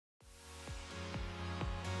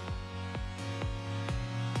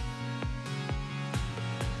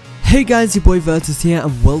Hey guys, your boy Virtus here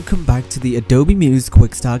and welcome back to the Adobe Muse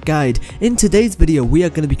Quickstart guide. In today's video we are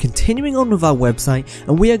going to be continuing on with our website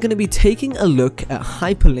and we are going to be taking a look at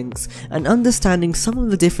hyperlinks and understanding some of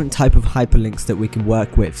the different type of hyperlinks that we can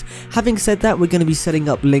work with. Having said that, we're going to be setting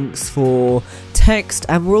up links for text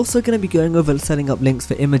and we're also going to be going over setting up links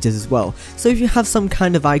for images as well. So if you have some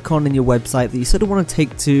kind of icon in your website that you sort of want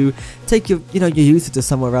to take your user to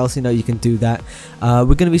somewhere else, you can do that. We're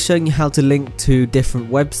going to be showing you how to link to different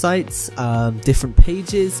websites, different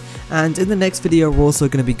pages, and in the next video we're also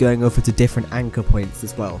going to be going over to different anchor points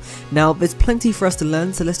as well. Now there's plenty for us to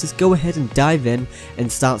learn, so let's just go ahead and dive in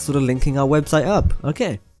and start sort of linking our website up.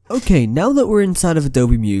 Okay, now that we're inside of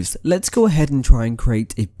Adobe Muse, let's go ahead and try and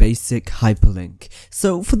create a basic hyperlink.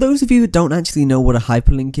 So for those of you who don't actually know what a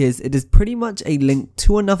hyperlink is, it is pretty much a link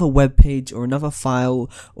to another web page or another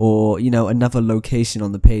file or, another location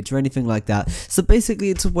on the page or anything like that. So basically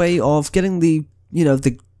it's a way of getting the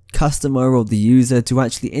customer or the user to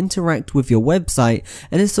actually interact with your website,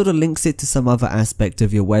 and it sort of links it to some other aspect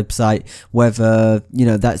of your website, whether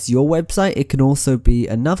that's your website. It can also be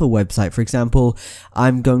another website. For example,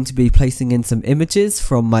 I'm going to be placing in some images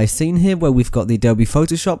from my scene here where we've got the Adobe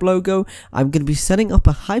Photoshop logo. I'm going to be setting up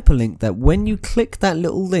a hyperlink that when you click that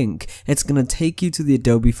little link, it's going to take you to the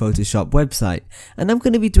Adobe Photoshop website, and I'm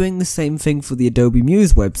going to be doing the same thing for the Adobe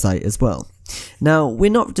Muse website as well. Now,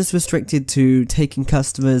 we're not just restricted to taking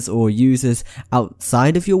customers or users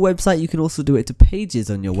outside of your website. You can also do it to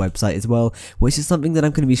pages on your website as well, which is something that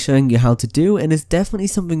I'm going to be showing you how to do, and is definitely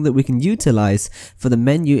something that we can utilize for the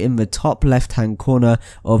menu in the top left hand corner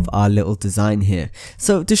of our little design here.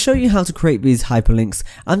 So to show you how to create these hyperlinks,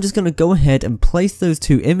 I'm just going to go ahead and place those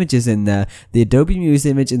two images in there, the Adobe Muse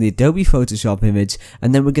image and the Adobe Photoshop image,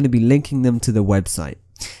 and then we're going to be linking them to the website.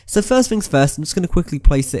 So first things first, I'm just going to quickly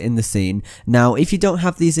place it in the scene. Now if you don't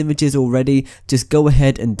have these images already, just go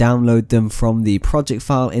ahead and download them from the project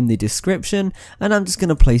file in the description, and I'm just going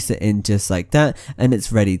to place it in just like that, and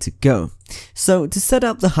it's ready to go. So to set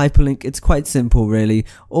up the hyperlink, it's quite simple really.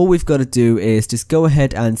 All we've got to do is just go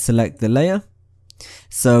ahead and select the layer.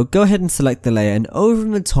 So go ahead and select the layer, and over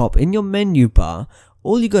in the top in your menu bar,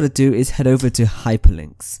 all you got to do is head over to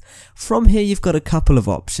hyperlinks. From here you've got a couple of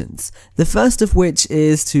options. The first of which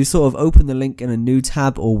is to sort of open the link in a new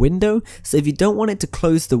tab or window. So if you don't want it to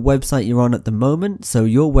close the website you're on at the moment, so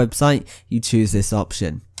your website, you choose this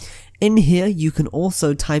option. In here you can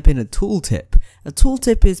also type in a tooltip. A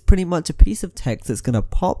tooltip is pretty much a piece of text that's going to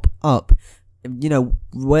pop up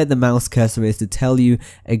where the mouse cursor is to tell you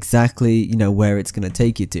exactly where it's going to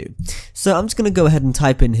take you to. So I'm just going to go ahead and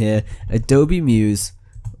type in here Adobe Muse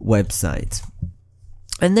website.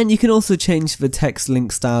 And then you can also change the text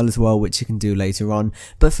link style as well, which you can do later on,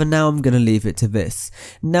 but for now I'm going to leave it to this.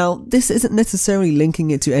 Now this isn't necessarily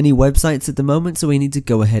linking it to any websites at the moment, so we need to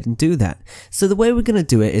go ahead and do that. So the way we're going to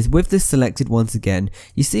do it is with this selected once again,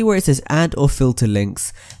 you see where it says add or filter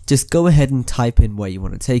links, just go ahead and type in where you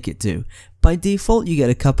want to take it to. By default you get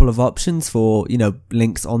a couple of options for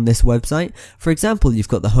links on this website. For example, you've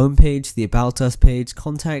got the home page, the about us page,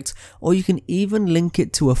 contact, or you can even link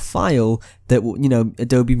it to a file that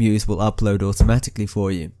Adobe Muse will upload automatically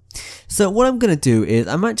for you. So what I'm going to do is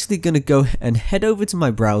I'm actually going to go and head over to my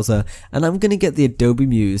browser, and I'm going to get the Adobe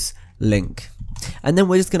Muse link, and then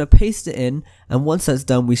we're just going to paste it in, and once that's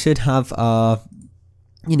done we should have our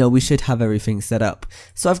everything set up.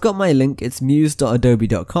 So I've got my link, it's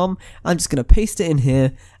muse.adobe.com. I'm just going to paste it in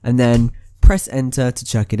here and then press enter to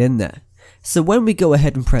chuck it in there. So when we go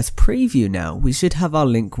ahead and press preview now, we should have our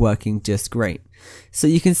link working just great. So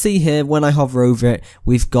you can see here when I hover over it,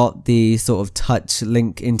 we've got the sort of touch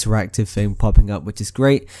link interactive thing popping up, which is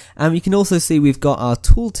great. And you can also see we've got our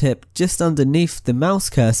tooltip just underneath the mouse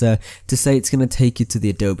cursor to say it's going to take you to the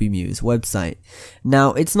Adobe Muse website.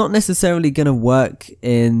 Now it's not necessarily going to work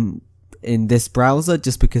in this browser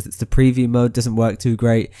just because it's the preview mode, doesn't work too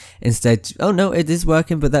great. Instead, oh no, it is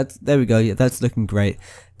working, but there we go. Yeah, that's looking great.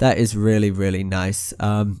 That is really nice.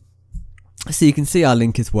 So you can see our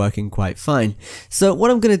link is working quite fine. So what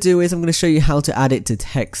I'm going to do is I'm going to show you how to add it to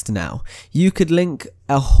text now. You could link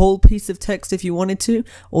a whole piece of text if you wanted to,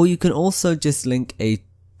 or you can also just link a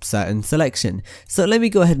certain selection. So let me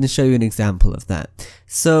go ahead and show you an example of that.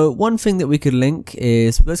 So one thing that we could link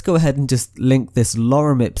is, let's go ahead and just link this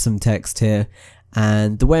lorem ipsum text here.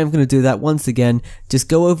 And the way I'm going to do that, once again, just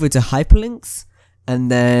go over to hyperlinks, and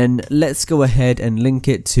then let's go ahead and link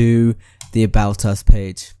it to the about us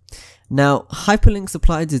page. Now, hyperlinks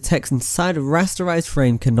applied to text inside a rasterized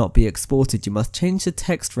frame cannot be exported. You must change the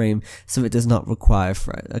text frame so it does not require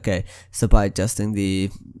for it. Okay, so by adjusting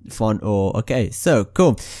the font or okay, so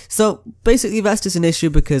cool. So basically that's just an issue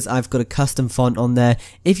because I've got a custom font on there.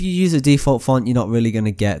 If you use a default font, you're not really going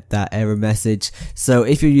to get that error message. So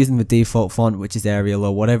if you're using the default font, which is Arial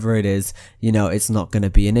or whatever it is, you know, it's not going to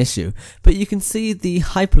be an issue. But you can see the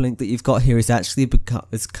hyperlink that you've got here is actually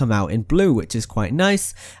has come out in blue, which is quite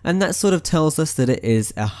nice, and that sort of tells us that it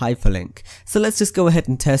is a hyperlink. So let's just go ahead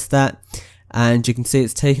and test that. And you can see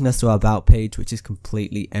it's taken us to our about page, which is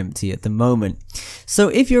completely empty at the moment. So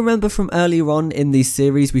if you remember from earlier on in the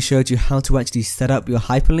series, we showed you how to actually set up your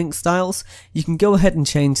hyperlink styles. You can go ahead and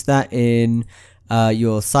change that in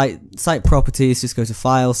your site properties. Just go to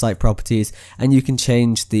File, Site Properties, and you can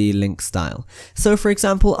change the link style. So for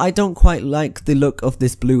example, I don't quite like the look of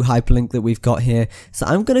this blue hyperlink that we've got here, so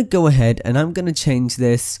I'm going to go ahead and I'm going to change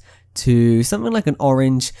this to something like an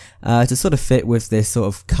orange to sort of fit with this sort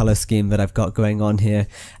of color scheme that I've got going on here.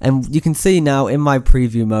 And you can see now in my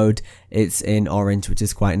preview mode it's in orange, which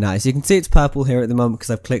is quite nice. You can see it's purple here at the moment because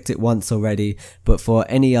I've clicked it once already, but for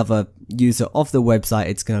any other user of the website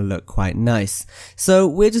it's going to look quite nice. So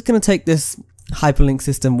we're just going to take this hyperlink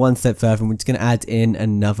system one step further, and we're just going to add in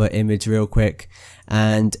another image real quick.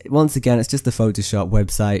 And once again, it's just the Photoshop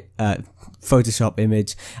website, Photoshop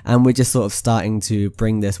image, and we're just sort of starting to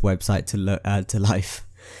bring this website to life.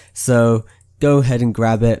 So go ahead and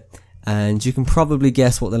grab it, and you can probably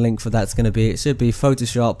guess what the link for that's going to be. It should be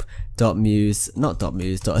photoshop.muse, not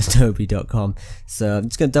 .muse, .adobe.com. So I'm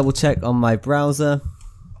just going to double check on my browser.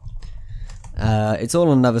 It's all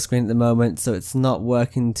on another screen at the moment, so it's not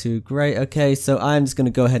working too great. Okay, so I'm just going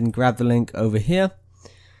to go ahead and grab the link over here.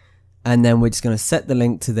 And then we're just going to set the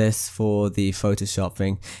link to this for the Photoshop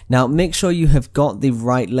thing. Now make sure you have got the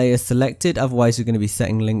right layer selected, otherwise you're going to be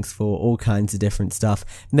setting links for all kinds of different stuff.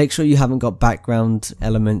 Make sure you haven't got background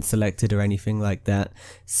elements selected or anything like that.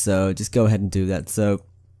 So just go ahead and do that. So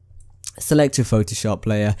select your Photoshop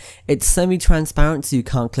layer. It's semi-transparent, so you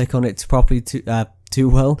can't click on it properly too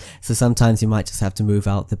well. So sometimes you might just have to move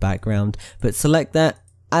out the background. But select that,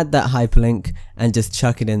 add that hyperlink, and just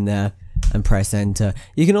chuck it in there. And press enter.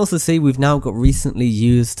 You can also see we've now got recently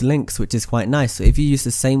used links, which is quite nice. So if you use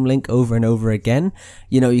the same link over and over again,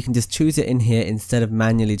 you know, you can just choose it in here instead of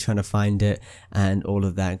manually trying to find it and all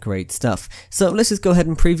of that great stuff. So let's just go ahead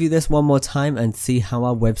and preview this one more time and see how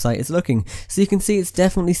our website is looking. So you can see it's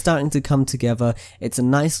definitely starting to come together. It's a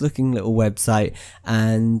nice looking little website,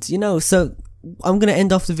 and you know, so I'm going to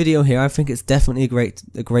end off the video here. I think it's definitely a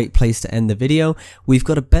great place to end the video. We've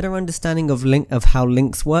got a better understanding of how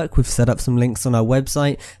links work. We've set up some links on our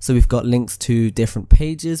website. So we've got links to different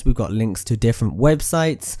pages. We've got links to different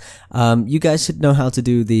websites. You guys should know how to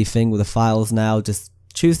do the thing with the files now. Just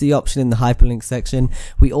choose the option in the hyperlink section.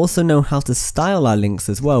 We also know how to style our links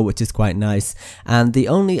as well, which is quite nice. And the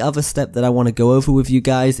only other step that I want to go over with you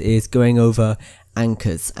guys is going over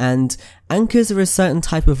anchors. And anchors are a certain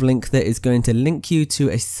type of link that is going to link you to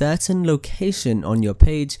a certain location on your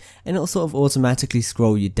page, and it'll sort of automatically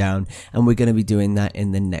scroll you down, and we're going to be doing that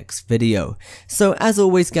in the next video. So as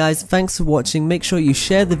always guys, thanks for watching. Make sure you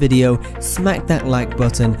share the video, smack that like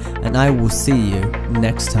button, and I will see you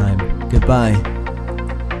next time. Goodbye.